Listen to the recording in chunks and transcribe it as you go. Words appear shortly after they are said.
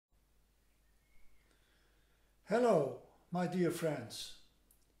Hello, my dear friends.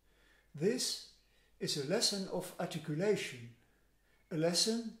 This is a lesson of articulation, a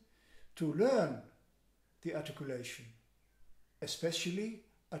lesson to learn the articulation, especially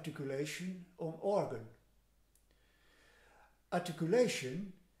articulation on organ.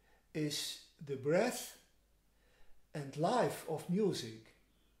 Articulation is the breath and life of music,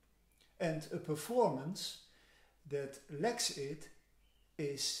 and a performance that lacks it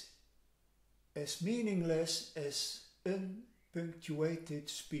is as meaningless as unpunctuated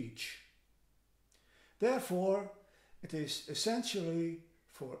speech. Therefore, it is essentially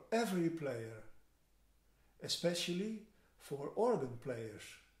for every player, especially for organ players,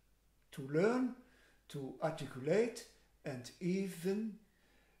 to learn to articulate and even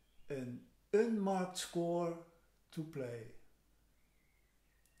an unmarked score to play.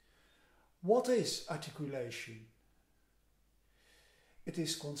 What is articulation? It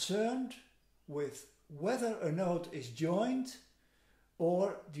is concerned with whether a note is joined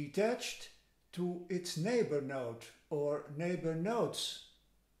or detached to its neighbor note or neighbor notes.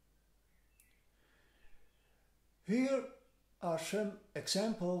 Here are some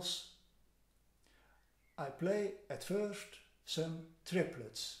examples. I play at first some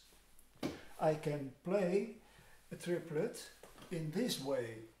triplets. I can play a triplet in this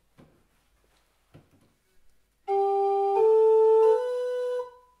way.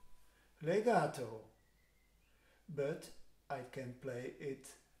 Legato, but I can play it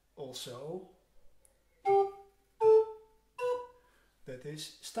also, that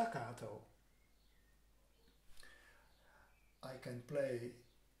is staccato. I can play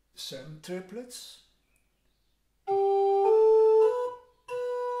some triplets,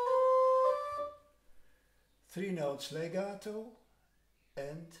 three notes legato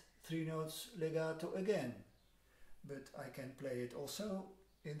and three notes legato again, but I can play it also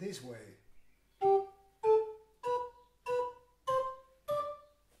in this way.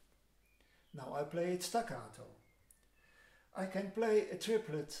 Now I play it staccato. I can play a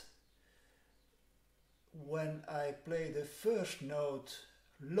triplet when I play the first note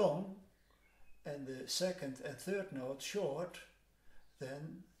long and the second and third note short,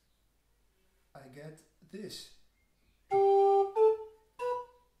 then I get this.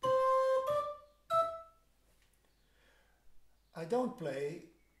 I don't play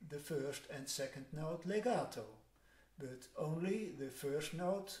the first and second note legato, but only the first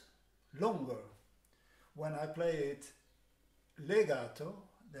note longer. When I play it legato,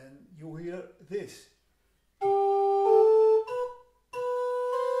 then you hear this.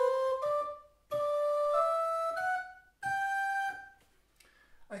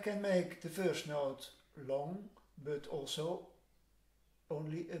 I can make the first note long, but also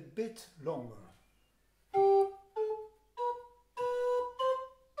only a bit longer.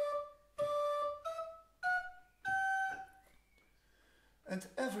 And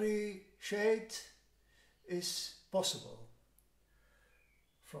every shade is possible,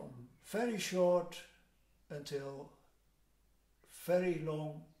 from very short until very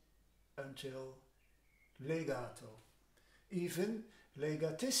long until legato. Even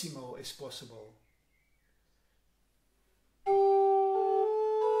legatissimo is possible.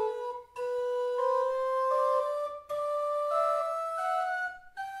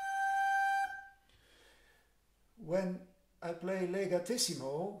 When I play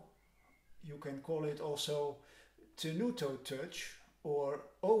legatissimo, you can call it also tenuto touch or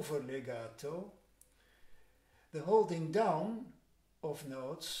over legato, the holding down of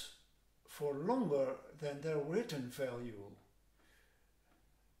notes for longer than their written value.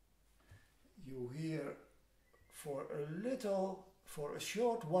 You hear for a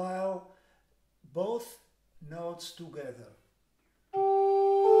short while, both notes together.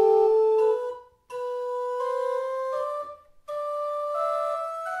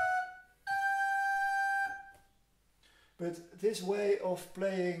 But this way of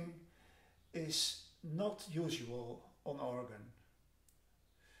playing is not usual on organ,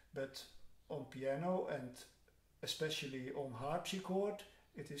 but on piano and especially on harpsichord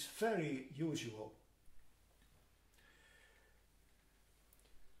it is very usual.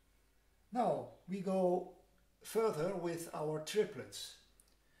 Now we go further with our triplets.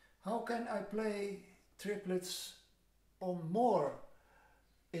 How can I play triplets in more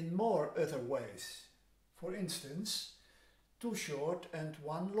other ways? For instance, two short and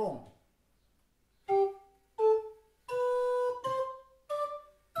one long.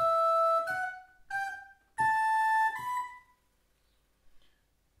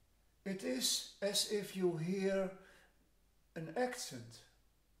 It is as if you hear an accent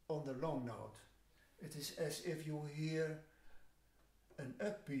on the long note. It is as if you hear an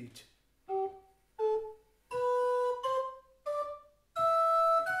upbeat.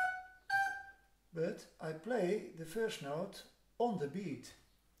 but I play the first note on the beat.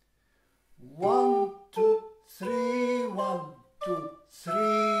 1, 2, 3, 1, 2, 3,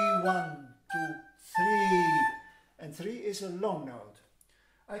 1, 2, 3. And 3 is a long note.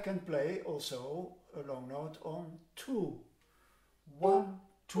 I can play also a long note on 2. 1,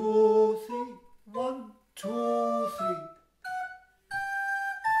 2, 3, 1, 2, 3.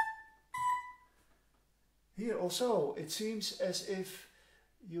 Here also it seems as if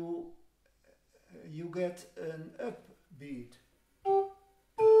you get an upbeat.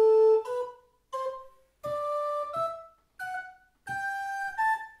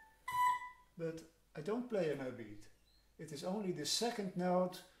 But I don't play an upbeat. It is only the second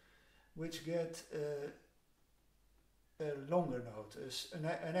note which get a longer note,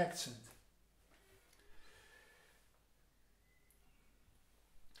 an accent.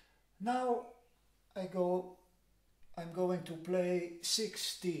 Now I'm going to play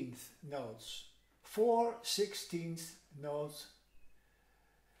 16th notes. 4 16th notes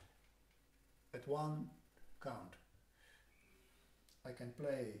at one count. I can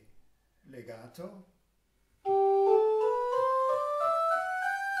play legato.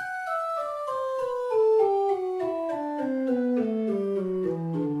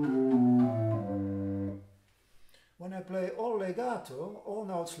 When I play all legato, all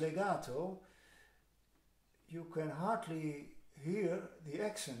notes legato, you can hardly hear the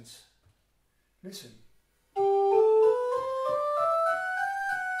accents. Listen.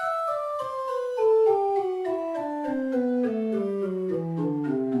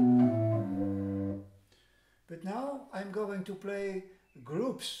 But now I'm going to play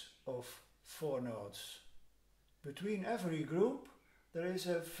groups of 4 notes. Between every group there is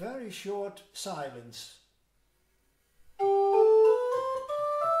a very short silence.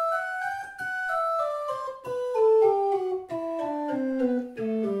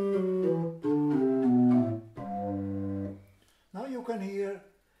 Now you can hear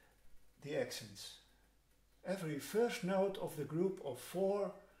the accents. Every first note of the group of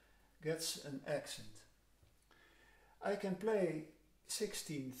 4 gets an accent. I can play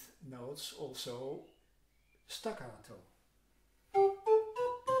 16th notes also staccato.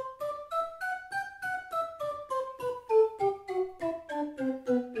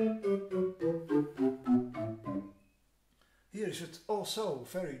 Here is it also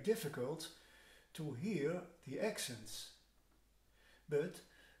very difficult to hear the accents. But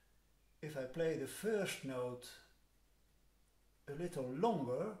if I play the first note a little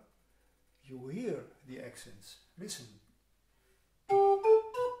longer, you hear the accents. Listen.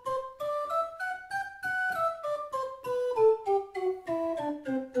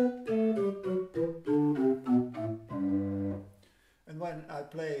 And when I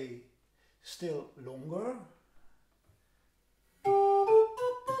play still longer,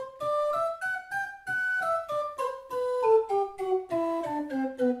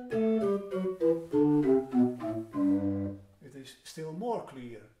 it is still more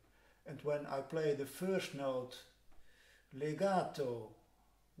clear. And when I play the first note legato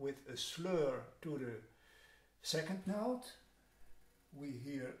with a slur to the second note, we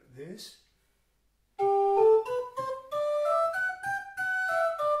hear this.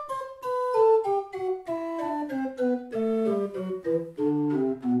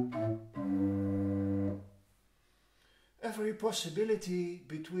 Every possibility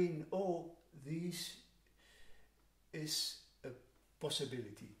between all these is a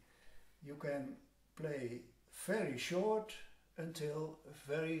possibility. You can play very short until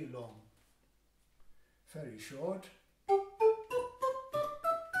very long. Very short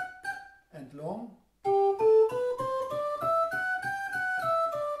and long.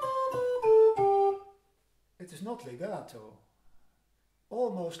 It is not legato,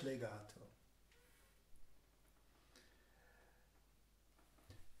 almost legato.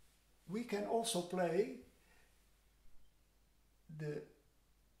 We can also play the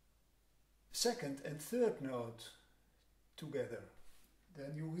second and third note together.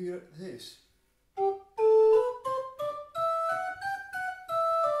 Then you hear this.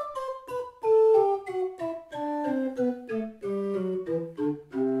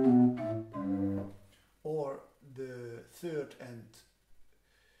 Or the third and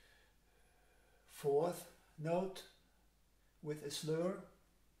fourth note with a slur.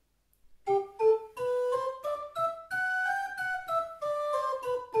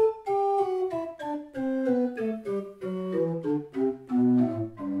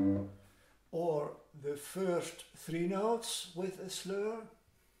 Or the first 3 notes with a slur.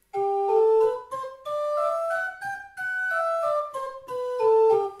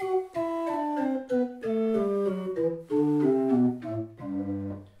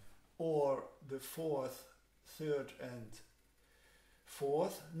 Or the 4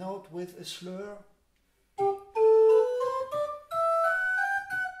 fourth note with a slur.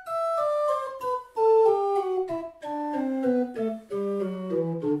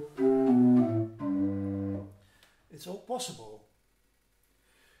 It's all possible.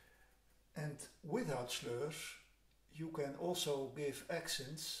 And without slurs, you can also give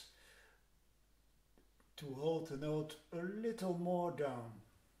accents to hold the note a little more down.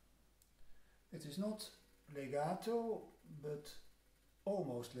 It is not legato, but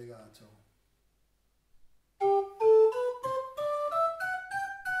almost legato.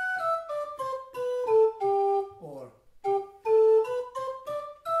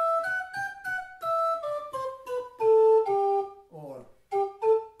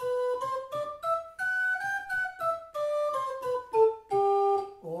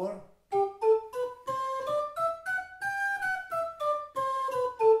 Or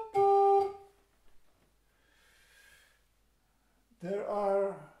there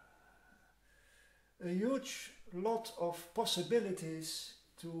are a huge lot of possibilities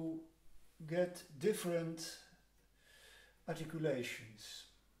to get different articulations.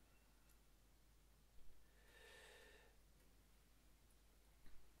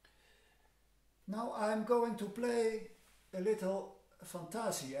 Now I'm going to play a little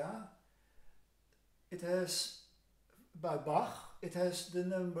Fantasia. It has, by Bach, it has the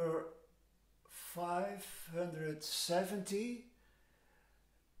number 570.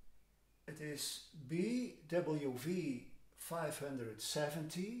 It is BWV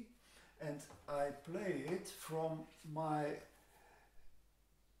 570, and I play it from my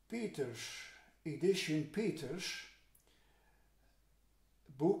edition Peters,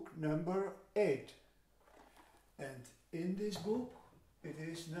 book number 8. And in this book it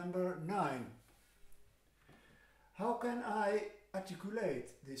is number 9. How can I articulate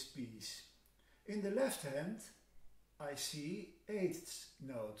this piece? In the left hand I see 8th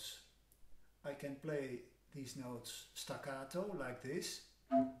notes. I can play these notes staccato like this.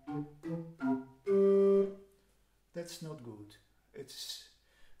 That's not good. It's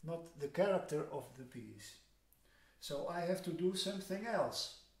not the character of the piece. So I have to do something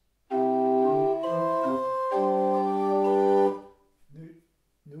else.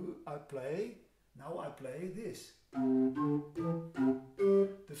 Now I play this.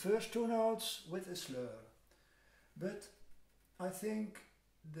 The first two notes with a slur. But I think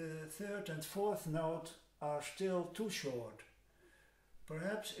the third and fourth note are still too short.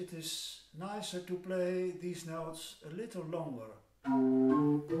 Perhaps it is nicer to play these notes a little longer.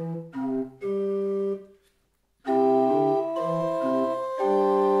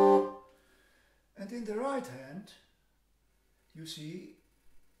 And in the right hand you see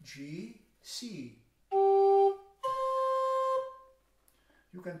G, C.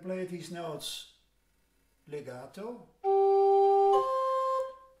 You can play these notes legato,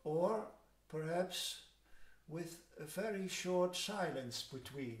 or perhaps with a very short silence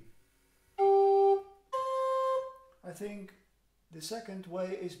between. I think the second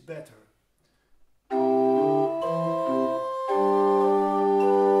way is better.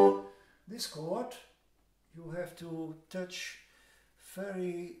 This chord you have to touch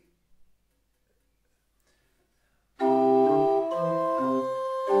very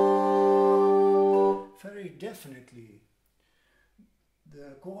definitely.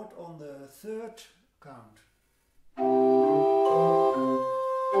 The chord on the third count.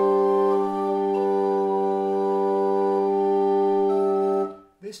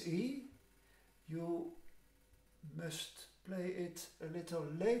 This E, you must play it a little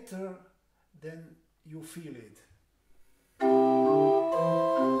later than you feel it.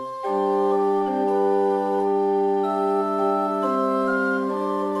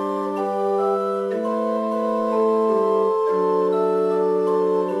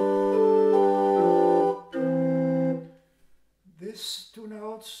 These two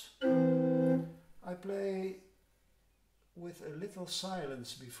notes I play with a little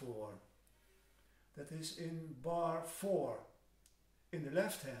silence before. That is in bar 4 in the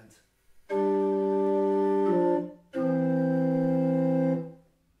left hand.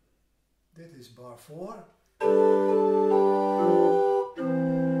 That is bar 4.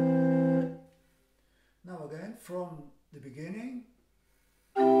 Now again from the beginning.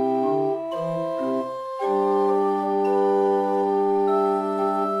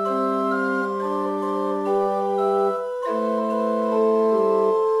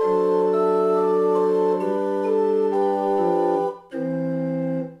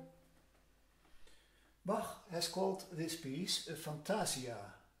 Bach has called this piece a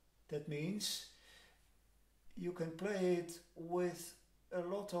Fantasia. That means you can play it with a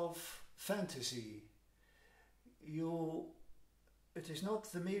lot of fantasy. You it is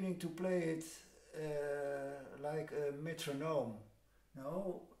not the meaning to play it like a metronome.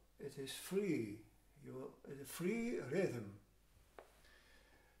 No, it is free. A free rhythm.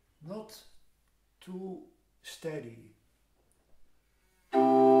 Not too steady.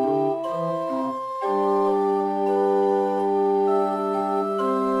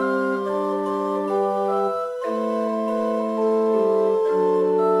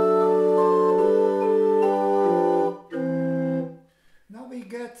 Now we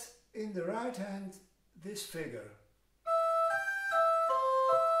get in the right hand this figure.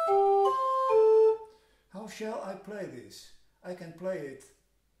 How shall I play this? I can play it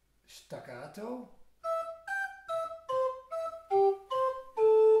staccato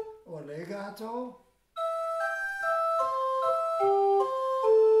or legato.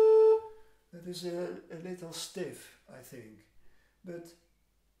 That is a little stiff, I think, but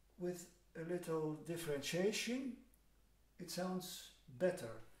with a little differentiation it sounds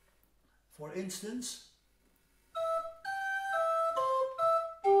better. For instance,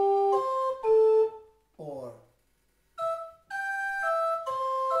 or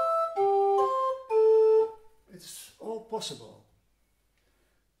it's all possible.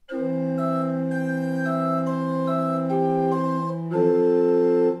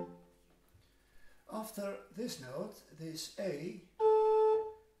 After this note, this A,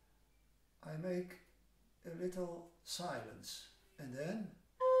 I make a little silence, and then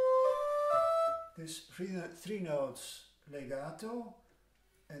this three notes legato,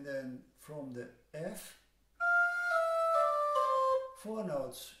 and then from the F, 4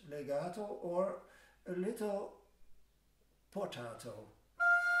 notes legato or a little portato.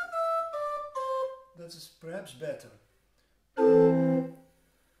 That is perhaps better.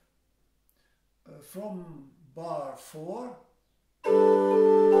 From bar 4,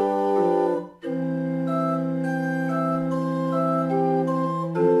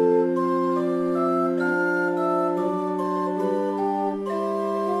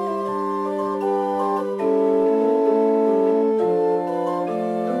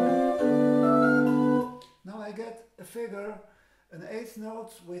 figure an 8th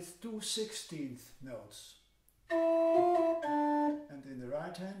note with 2 16th notes, and in the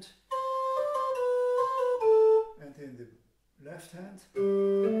right hand and in the left hand.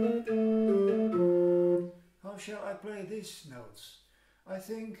 How shall I play these notes? I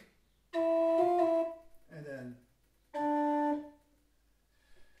think, and then,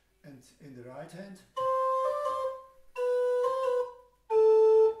 and in the right hand,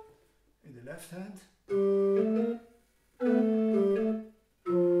 in the left hand.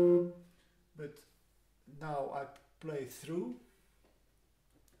 But now I play through.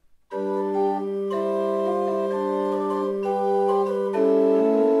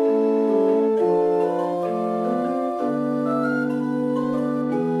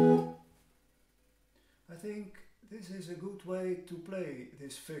 I think this is a good way to play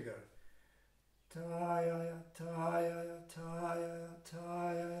this figure.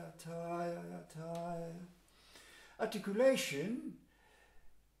 Articulation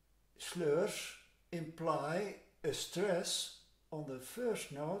slurs imply a stress on the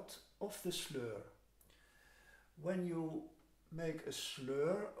first note of the slur. When you make a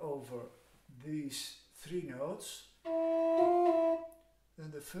slur over these 3 notes,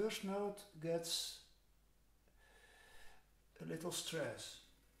 then the first note gets a little stress.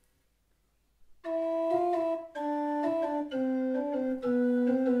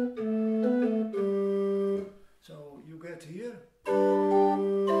 So you get here.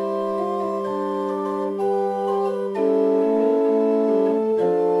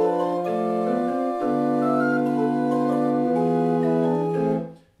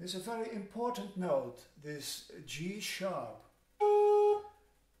 This is a very important note, this G sharp.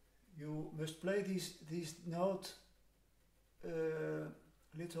 You must play these notes a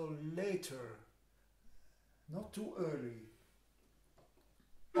little later, not too early.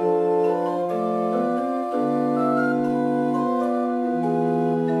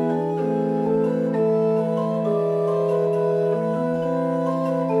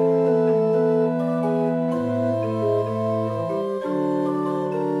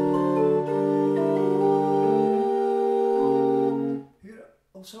 Here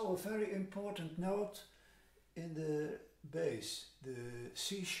also a very important note in the bass, the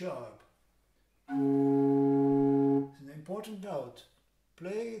C sharp. It's an important note.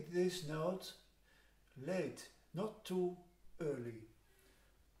 Play this note late, not too early.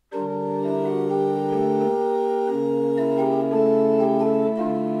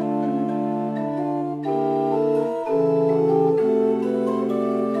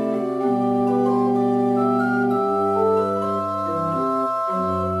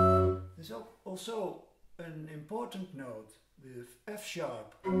 F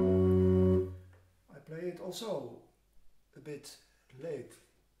sharp. I play it also a bit late.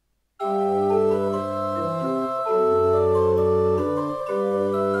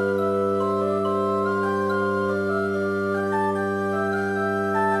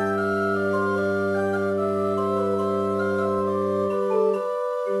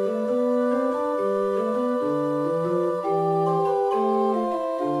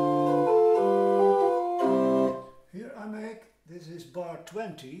 This is bar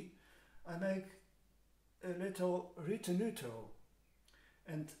 20, I make a little ritenuto,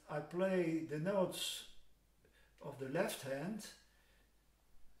 and I play the notes of the left hand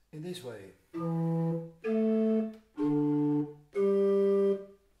in this way.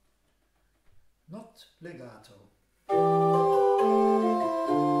 Not legato.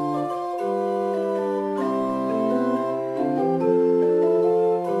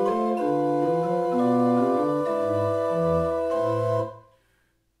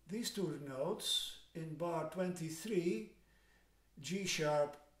 These two notes in bar 23, G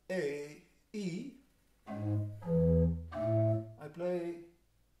sharp, A, E, I play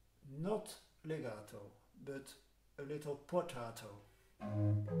not legato, but a little portato.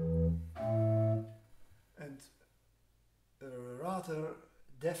 And rather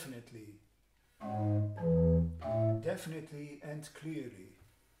definitely and clearly.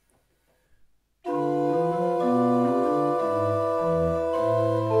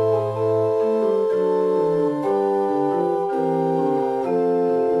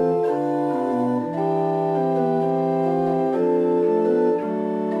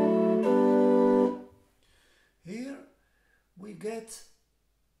 Get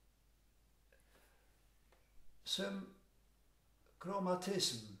some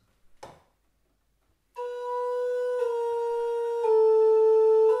chromatism.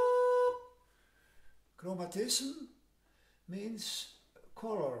 Chromatism means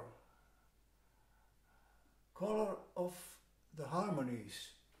color of the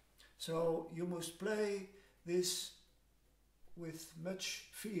harmonies. So you must play this with much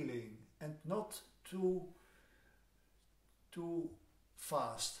feeling and not too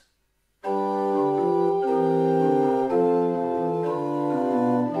fast.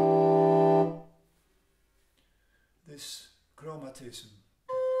 This chromatism.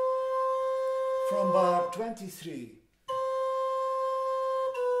 From bar 23.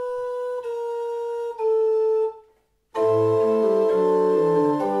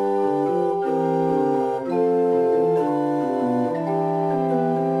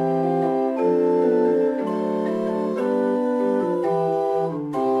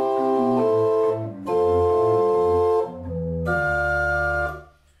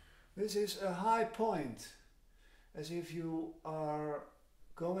 This is a high point, as if you are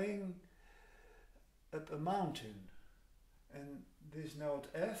going up a mountain, and this note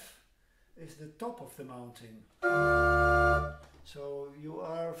F is the top of the mountain. So you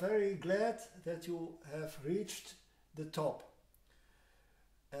are very glad that you have reached the top,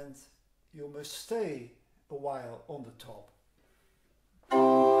 and you must stay a while on the top.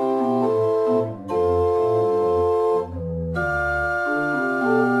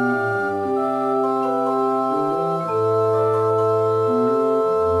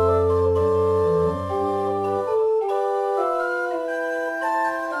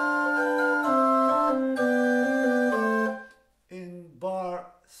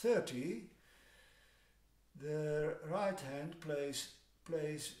 The right hand plays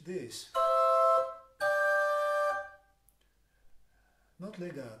this, not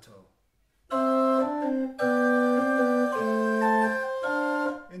legato.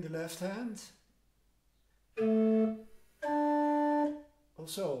 In the left hand,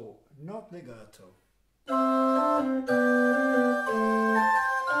 also not legato.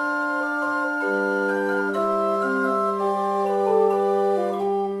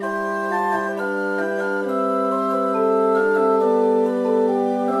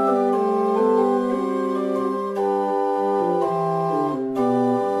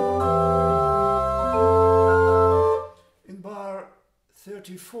 bar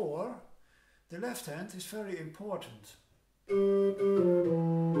 34, the left hand is very important.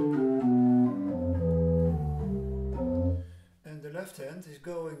 And the left hand is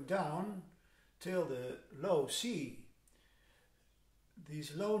going down till the low C.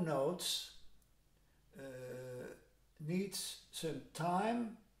 These low notes needs some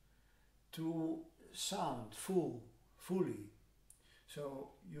time to sound fully.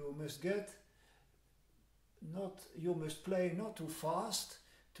 So you must play not too fast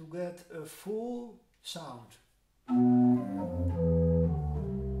to get a full sound.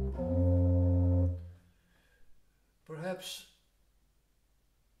 Perhaps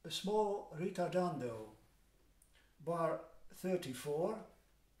a small ritardando, bar 34.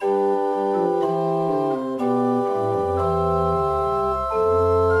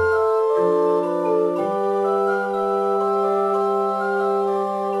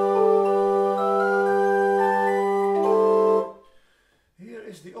 Here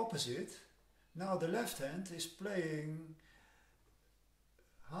is the opposite. Now the left hand is playing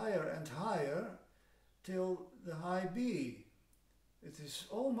higher and higher till the high B. It is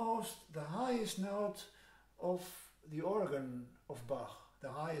almost the highest note of the organ of Bach.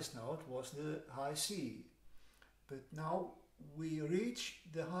 The highest note was the high C. But now we reach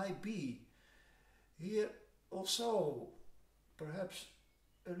the high B. Here also perhaps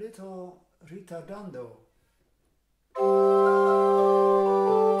a little ritardando.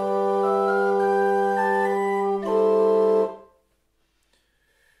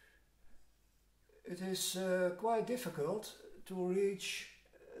 It is quite difficult to reach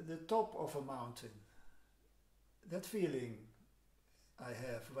the top of a mountain. That feeling I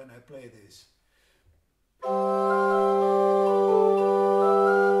have when I play this.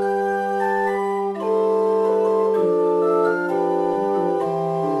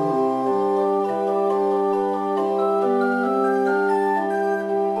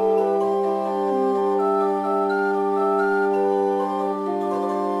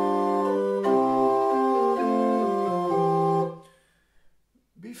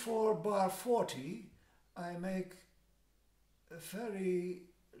 Before bar 40, I make a very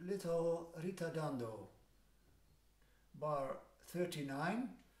little ritardando, bar 39.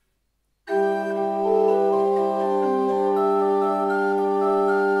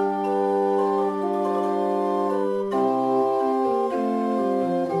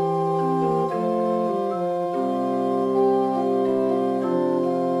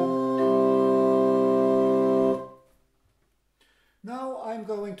 Now I'm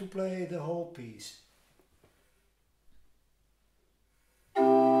going to play the whole piece.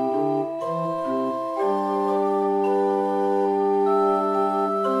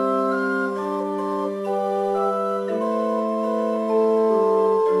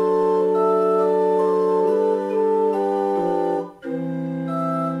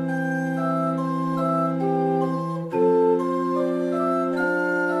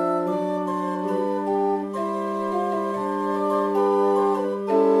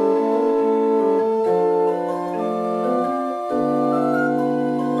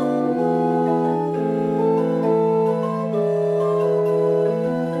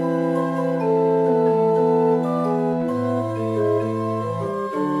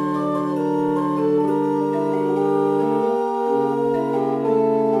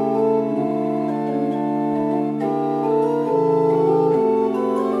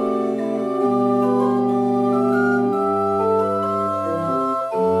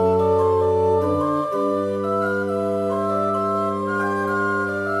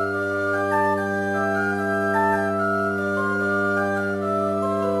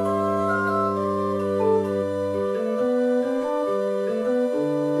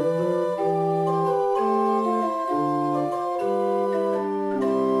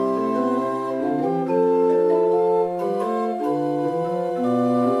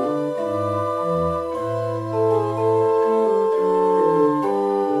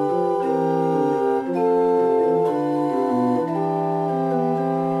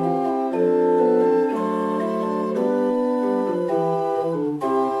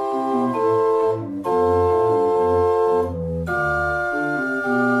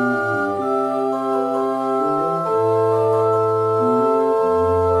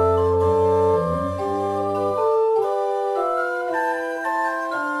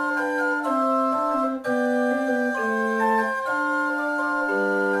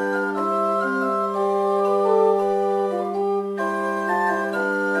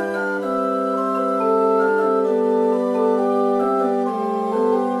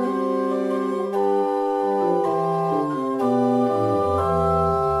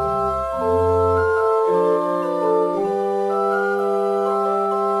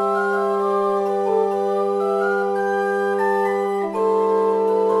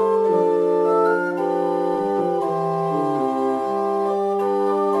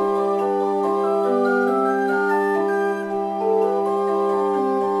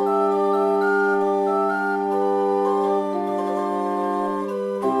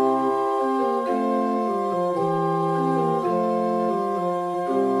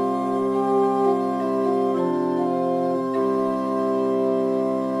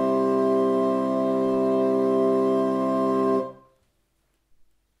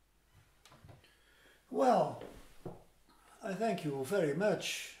 I thank you very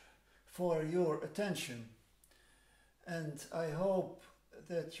much for your attention, and I hope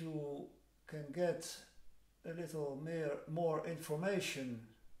that you can get a little more information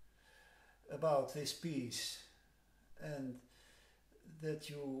about this piece, and that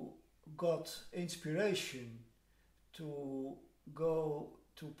you got inspiration to go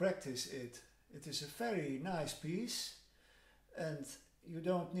to practice it. It is a very nice piece, and you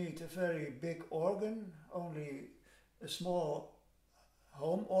don't need a very big organ, only a small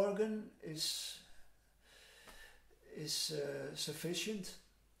home organ is sufficient.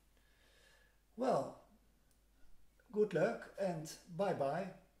 Well, good luck and bye bye.